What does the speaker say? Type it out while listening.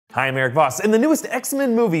Hi, I'm Erik Voss, and the newest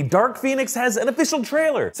X-Men movie, Dark Phoenix, has an official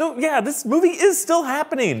trailer. So yeah, this movie is still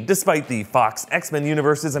happening, despite the Fox X-Men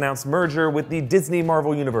universe's announced merger with the Disney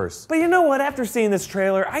Marvel universe. But you know what, after seeing this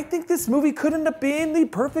trailer, I think this movie could end up being the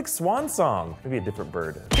perfect swan song. Maybe a different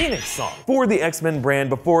bird. Phoenix song. For the X-Men brand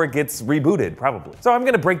before it gets rebooted, probably. So I'm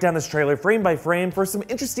gonna break down this trailer frame by frame for some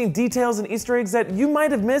interesting details and Easter eggs that you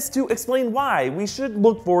might have missed to explain why we should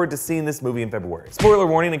look forward to seeing this movie in February. Spoiler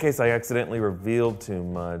warning in case I accidentally revealed too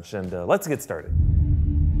much. And let's get started.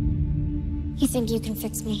 You think you can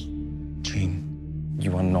fix me? Jean,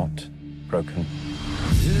 you are not broken.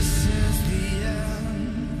 This is the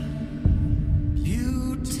end.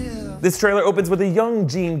 You tell. This trailer opens with a young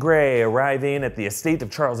Jean Grey arriving at the estate of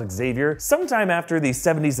Charles Xavier sometime after the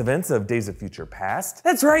 70s events of Days of Future Past.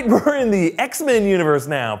 That's right, we're in the X-Men universe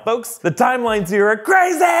now, folks. The timelines here are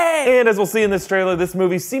crazy! And as we'll see in this trailer, this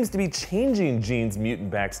movie seems to be changing Jean's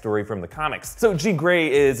mutant backstory from the comics. So Jean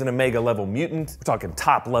Grey is an Omega level mutant. We're talking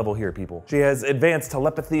top level here, people. She has advanced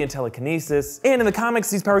telepathy and telekinesis. And in the comics,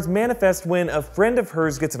 these powers manifest when a friend of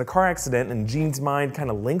hers gets in a car accident and Jean's mind kind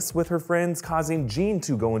of links with her friends, causing Jean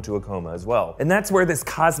to go into a coma as well. And that's where this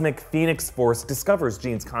cosmic Phoenix Force discovers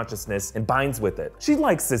Jean's consciousness and binds with it. She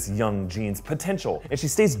likes this young Jean's potential, and she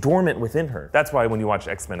stays dormant within her. That's why when you watch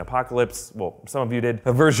X-Men Apocalypse, well, some of you did,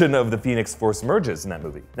 a version of the Phoenix Force emerges in that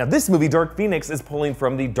movie. Now this movie, Dark Phoenix, is pulling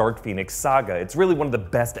from the Dark Phoenix saga. It's really one of the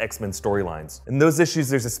best X-Men storylines. In those issues,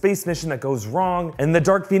 there's a space mission that goes wrong, and the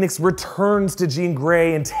Dark Phoenix returns to Jean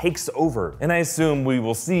Grey and takes over. And I assume we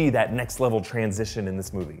will see that next level transition in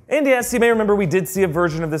this movie. And yes, you may remember we did see a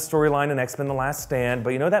version of this storyline in X-Men The Last Stand,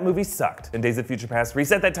 but you know that movie sucked. And Days of Future Past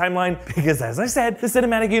reset that timeline because, as I said, the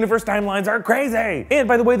cinematic universe timelines are crazy! And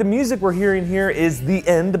by the way, the music we're hearing here is The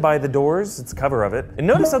End by The Doors. It's a cover of it. And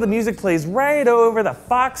notice how the music plays right over the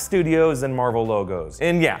Fox Studios and Marvel logos.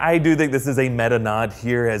 And yeah, I do think this is a meta nod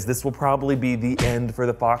here, as this will probably be the end for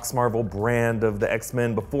the Fox Marvel brand of the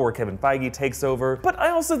X-Men before Kevin Feige takes over. But I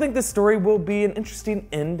also think this story will be an interesting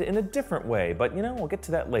end in a different way. But you know, we'll get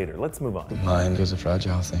to that later. Let's move on. The mind is a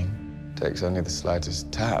fragile thing. Takes only the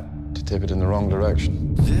slightest tap to tip it in the wrong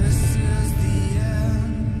direction. This is the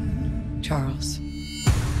end. Charles,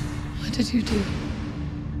 what did you do?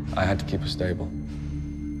 I had to keep her stable.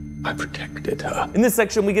 I protected her. In this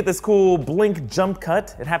section, we get this cool blink jump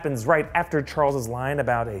cut. It happens right after Charles's line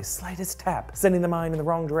about a slightest tap, sending the mind in the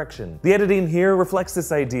wrong direction. The editing here reflects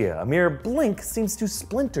this idea. A mere blink seems to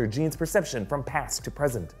splinter Jean's perception from past to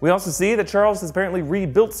present. We also see that Charles has apparently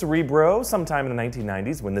rebuilt Cerebro sometime in the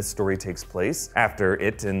 1990s when this story takes place, after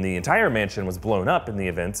it and the entire mansion was blown up in the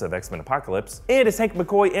events of X-Men Apocalypse. And as Hank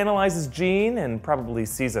McCoy analyzes Jean and probably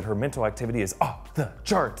sees that her mental activity is off the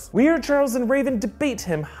charts, we hear Charles and Raven debate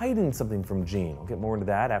him hiding something from Jean. We'll get more into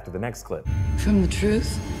that after the next clip. From the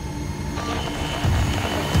truth?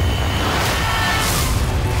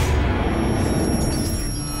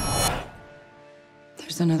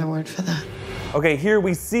 There's another word for that. Okay, here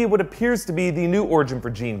we see what appears to be the new origin for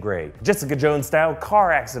Jean Grey. Jessica Jones-style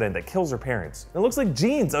car accident that kills her parents. It looks like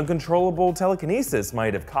Jean's uncontrollable telekinesis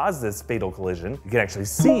might have caused this fatal collision. You can actually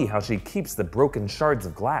see how she keeps the broken shards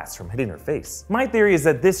of glass from hitting her face. My theory is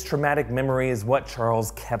that this traumatic memory is what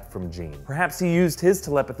Charles kept from Jean. Perhaps he used his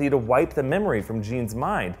telepathy to wipe the memory from Jean's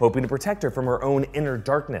mind, hoping to protect her from her own inner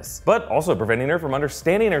darkness, but also preventing her from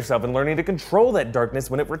understanding herself and learning to control that darkness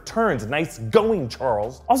when it returns. Nice going,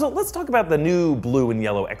 Charles. Also, let's talk about the new blue and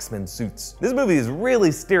yellow X-Men suits. This movie is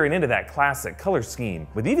really steering into that classic color scheme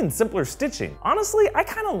with even simpler stitching. Honestly, I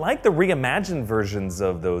kind of like the reimagined versions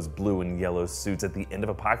of those blue and yellow suits at the end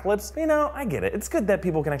of Apocalypse. You know, I get it. It's good that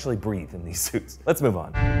people can actually breathe in these suits. Let's move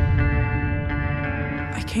on.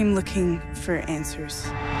 I came looking for answers.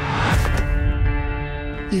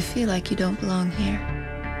 You feel like you don't belong here.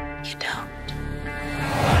 You don't.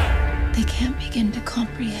 They can't begin to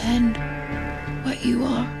comprehend what you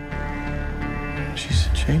are. She's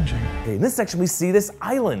changing. Okay, in this section we see this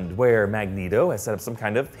island where Magneto has set up some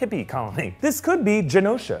kind of hippie colony. This could be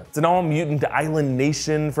Genosha. It's an all-mutant island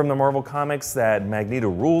nation from the Marvel comics that Magneto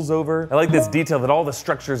rules over. I like this detail that all the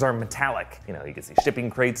structures are metallic. You know, you can see shipping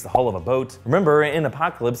crates, the hull of a boat. Remember, in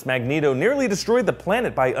Apocalypse, Magneto nearly destroyed the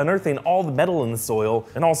planet by unearthing all the metal in the soil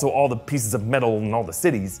and also all the pieces of metal in all the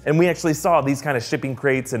cities. And we actually saw these kind of shipping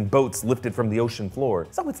crates and boats lifted from the ocean floor.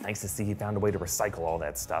 So it's nice to see he found a way to recycle all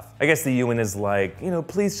that stuff. I guess the UN is like, you know,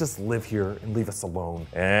 please just live here and leave us alone.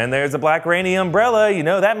 And there's a black rainy umbrella. You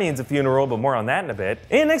know that means a funeral, but more on that in a bit.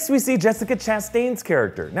 And next we see Jessica Chastain's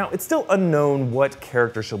character. Now, it's still unknown what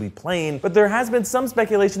character she'll be playing, but there has been some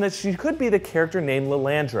speculation that she could be the character named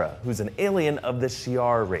Lilandra, who's an alien of the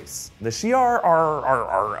Shi'ar race. The Shi'ar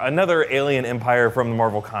are another alien empire from the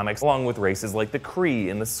Marvel Comics, along with races like the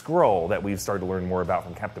Kree and the Skrull that we've started to learn more about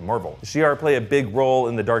from Captain Marvel. The Shi'ar play a big role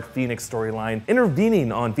in the Dark Phoenix storyline,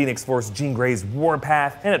 intervening on Phoenix Force Jean Grey's warpath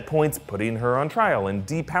and at points putting her on trial and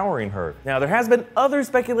depowering her. Now, there has been other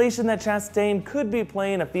speculation that Chastain could be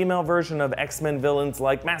playing a female version of X-Men villains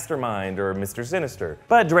like Mastermind or Mr. Sinister,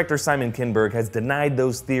 but director Simon Kinberg has denied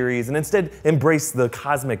those theories and instead embraced the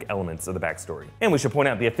cosmic elements of the backstory. And we should point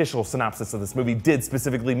out the official synopsis of this movie did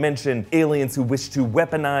specifically mention aliens who wish to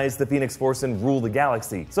weaponize the Phoenix Force and rule the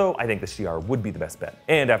galaxy, so I think the Shi'ar would be the best bet.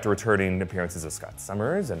 And after returning appearances of Scott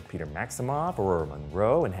Summers and Peter Maximoff, Aurora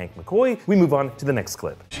Monroe, and Hank McCoy, we move on to the next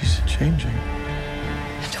clip. She's changing.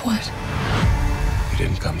 And what? You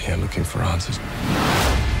didn't come here looking for answers.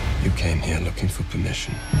 You came here looking for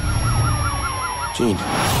permission. Jean.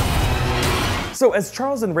 So as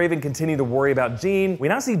Charles and Raven continue to worry about Jean, we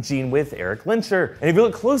now see Jean with Eric Lyncher. And if you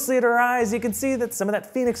look closely at her eyes, you can see that some of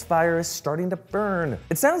that Phoenix fire is starting to burn.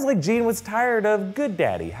 It sounds like Jean was tired of Good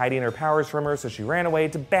Daddy hiding her powers from her, so she ran away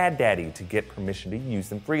to Bad Daddy to get permission to use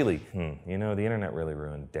them freely. You know, the internet really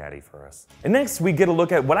ruined Daddy for us. And next, we get a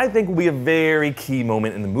look at what I think will be a very key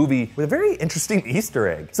moment in the movie with a very interesting Easter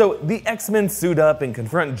egg. So the X-Men suit up and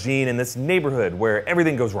confront Jean in this neighborhood where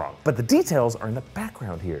everything goes wrong. But the details are in the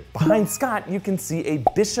background here. Behind Scott, you can see a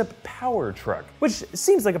Bishop power truck, which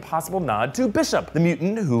seems like a possible nod to Bishop, the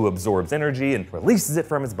mutant who absorbs energy and releases it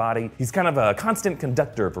from his body. He's kind of a constant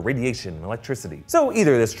conductor for radiation and electricity. So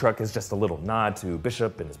either this truck is just a little nod to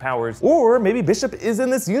Bishop and his powers, or maybe Bishop is in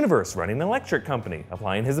this universe running an electric company,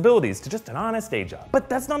 applying his abilities to just an honest day job. But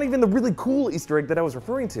that's not even the really cool Easter egg that I was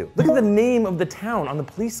referring to. Look at the name of the town on the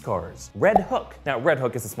police cars, Red Hook. Now, Red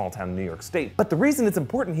Hook is a small town in New York State, but the reason it's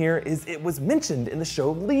important here is it was mentioned in the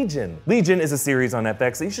show Legion. Legion is a series on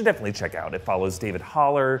FX that you should definitely check out. It follows David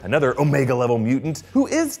Haller, another Omega level mutant, who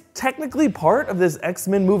is technically part of this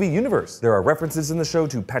X-Men movie universe. There are references in the show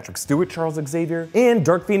to Patrick Stewart, Charles Xavier, and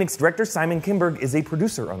Dark Phoenix director Simon Kinberg is a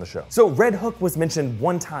producer on the show. So Red Hook was mentioned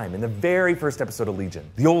one time in the very first episode of Legion.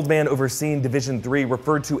 The old man overseeing Division 3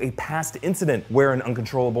 referred to a past incident where an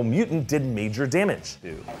uncontrollable mutant did major damage.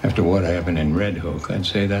 After what happened in Red Hook, I'd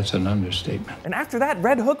say that's an understatement. And after that,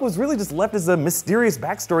 Red Hook was really just left as a mysterious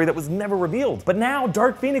backstory that was never revealed. But now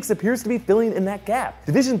Dark Phoenix appears to be filling in that gap.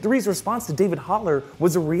 Division 3's response to David Haller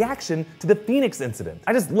was a reaction to the Phoenix incident.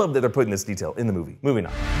 I just love that they're putting this detail in the movie. Moving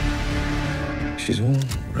on. She's all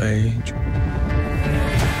rage,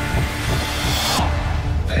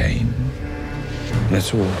 pain. And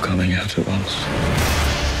it's all coming out at once.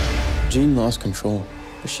 Jean lost control,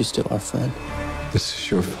 but she's still our friend. This is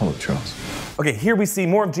your fault, Charles. Okay, here we see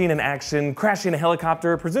more of Jean in action, crashing a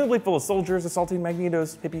helicopter, presumably full of soldiers assaulting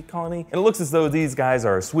Magneto's hippie colony. And it looks as though these guys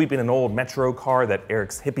are sweeping an old metro car that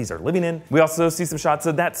Eric's hippies are living in. We also see some shots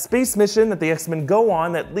of that space mission that the X-Men go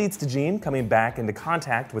on that leads to Jean coming back into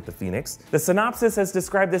contact with the Phoenix. The synopsis has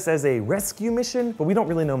described this as a rescue mission, but we don't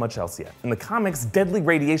really know much else yet. In the comics, deadly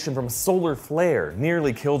radiation from a solar flare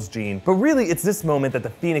nearly kills Jean, but really it's this moment that the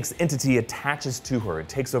Phoenix entity attaches to her and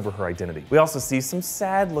takes over her identity. We also see some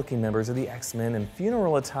sad-looking members of the X-Men in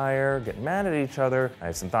funeral attire, get mad at each other. I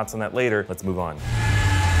have some thoughts on that later. Let's move on.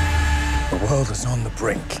 The world is on the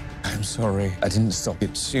brink. I'm sorry I didn't stop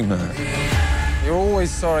it sooner. You're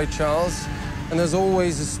always sorry, Charles, and there's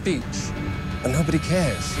always a speech, and nobody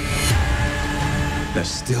cares. There's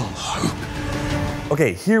still hope.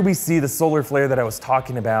 Okay, here we see the solar flare that I was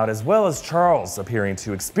talking about, as well as Charles appearing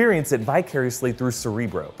to experience it vicariously through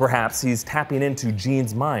Cerebro. Perhaps he's tapping into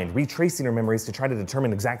Jean's mind, retracing her memories to try to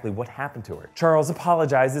determine exactly what happened to her. Charles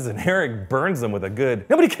apologizes and Eric burns him with a good,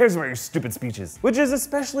 "Nobody cares about your stupid speeches," which is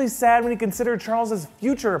especially sad when you consider Charles's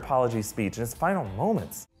future apology speech in his final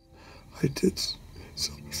moments. I did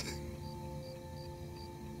something.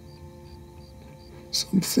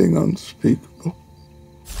 Something unspeakable.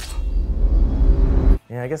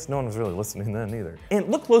 Yeah, I guess no one was really listening then either. And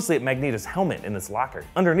look closely at Magneto's helmet in this locker.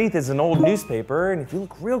 Underneath is an old newspaper, and if you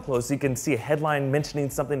look real close, you can see a headline mentioning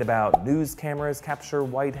something about news cameras capture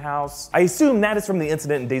White House. I assume that is from the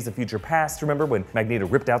incident in Days of Future Past, remember when Magneto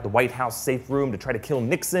ripped out the White House safe room to try to kill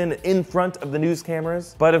Nixon in front of the news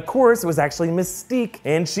cameras? But of course, it was actually Mystique,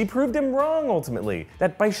 and she proved him wrong ultimately.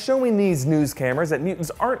 That by showing these news cameras that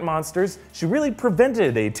mutants aren't monsters, she really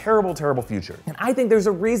prevented a terrible, terrible future. And I think there's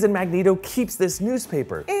a reason Magneto keeps this newspaper,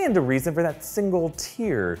 and a reason for that single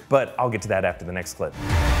tear, but I'll get to that after the next clip.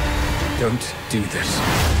 Don't do this.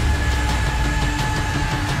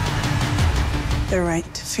 They're right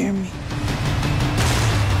to fear me.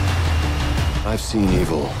 I've seen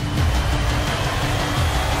evil.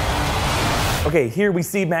 Okay, here we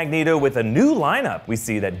see Magneto with a new lineup. We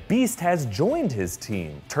see that Beast has joined his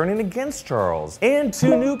team, turning against Charles, and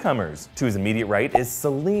two newcomers. To his immediate right is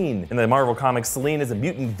Selene. In the Marvel comics, Selene is a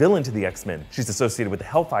mutant villain to the X-Men. She's associated with the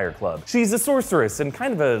Hellfire Club. She's a sorceress and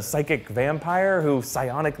kind of a psychic vampire who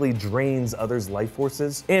psionically drains others' life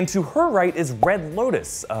forces. And to her right is Red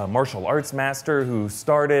Lotus, a martial arts master who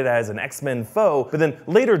started as an X-Men foe, but then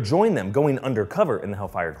later joined them, going undercover in the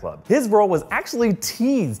Hellfire Club. His role was actually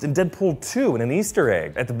teased in Deadpool 2 in an Easter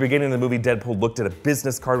egg. At the beginning of the movie, Deadpool looked at a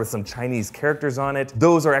business card with some Chinese characters on it.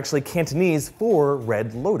 Those are actually Cantonese for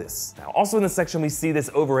Red Lotus. Now, also in this section, we see this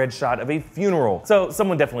overhead shot of a funeral. So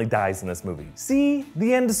someone definitely dies in this movie. See,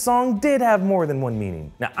 the end song did have more than one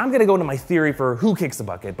meaning. Now, I'm gonna go into my theory for who kicks the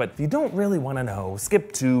bucket, but if you don't really wanna know,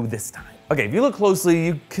 skip to this time. Okay, if you look closely,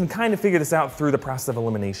 you can kind of figure this out through the process of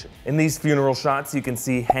elimination. In these funeral shots, you can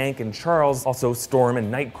see Hank and Charles, also Storm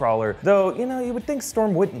and Nightcrawler. Though, you would think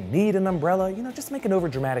Storm wouldn't need an umbrella. Just make an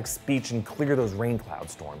overdramatic speech and clear those rain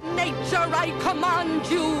clouds, Storm. Nature, I command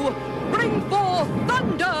you, bring forth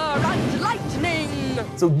thunder and lightning.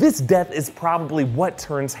 So this death is probably what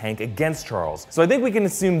turns Hank against Charles. So I think we can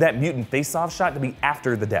assume that mutant face-off shot to be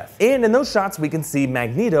after the death. And in those shots, we can see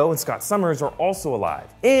Magneto and Scott Summers are also alive.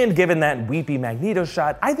 And given that weepy Magneto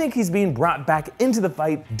shot, I think he's being brought back into the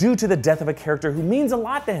fight due to the death of a character who means a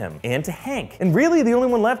lot to him and to Hank. And really, the only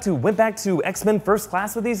one left who went back to X-Men First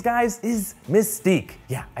Class with these guys is Mystique.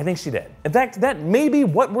 Yeah, I think she did. In fact, that may be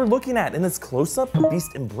what we're looking at in this close-up of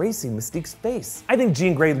Beast embracing Mystique's face. I think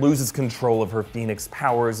Jean Grey loses control of her Phoenix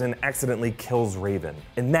powers and accidentally kills Raven.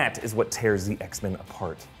 And that is what tears the X-Men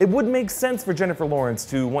apart. It would make sense for Jennifer Lawrence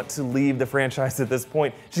to want to leave the franchise at this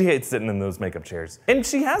point. She hates sitting in those makeup chairs. And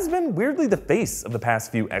she has been weirdly the face of the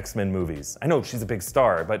past few X-Men movies. I know she's a big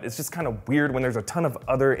star, but it's just kind of weird when there's a ton of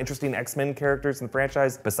other interesting X-Men characters in the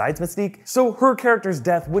franchise besides Mystique. So her character's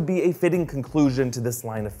death would be a fitting conclusion to this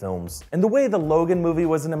line of films. And the way the Logan movie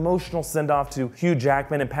was an emotional send-off to Hugh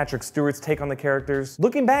Jackman and Patrick Stewart's take on the characters,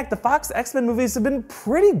 looking back, the Fox X-Men movies have been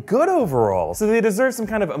pretty good overall, so they deserve some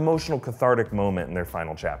kind of emotional cathartic moment in their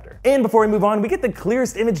final chapter. And before we move on, we get the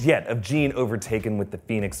clearest image yet of Jean overtaken with the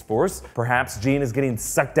Phoenix Force. Perhaps Jean is getting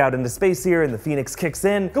sucked out into space here and the Phoenix kicks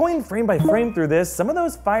in. Going frame by frame through this, some of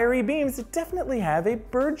those fiery beams definitely have a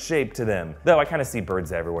bird shape to them. Though I kind of see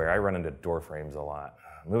birds everywhere. I run into door frames a lot.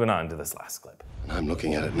 Moving on to this last clip. I'm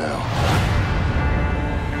looking at it now.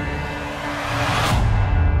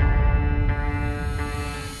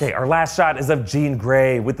 Okay, our last shot is of Jean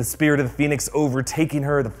Grey with the spirit of the Phoenix overtaking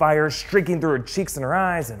her, the fire streaking through her cheeks and her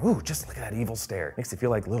eyes, and ooh, just look at that evil stare. Makes you feel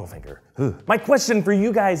like Littlefinger. Ugh. My question for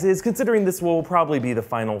you guys is, considering this will probably be the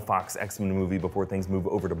final Fox X-Men movie before things move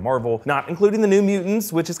over to Marvel, not including the New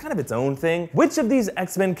Mutants, which is kind of its own thing, which of these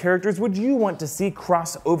X-Men characters would you want to see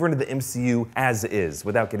cross over into the MCU as is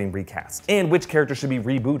without getting recast? And which character should be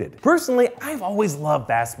rebooted? Personally, I've always loved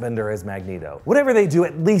Fassbender as Magneto. Whatever they do,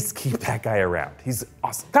 at least keep that guy around. He's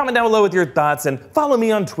awesome. Comment down below with your thoughts and follow me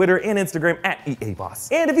on Twitter and Instagram at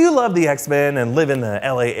EAVoss. And if you love the X-Men and live in the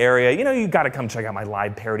LA area, you gotta come check out my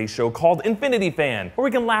live parody show called Infinity Fan, where we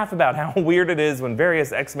can laugh about how weird it is when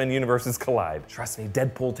various X-Men universes collide. Trust me,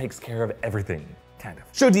 Deadpool takes care of everything. Kind of.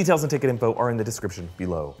 Show details and ticket info are in the description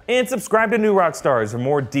below. And subscribe to New Rockstars for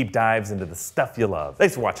more deep dives into the stuff you love.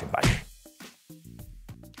 Thanks for watching, bye.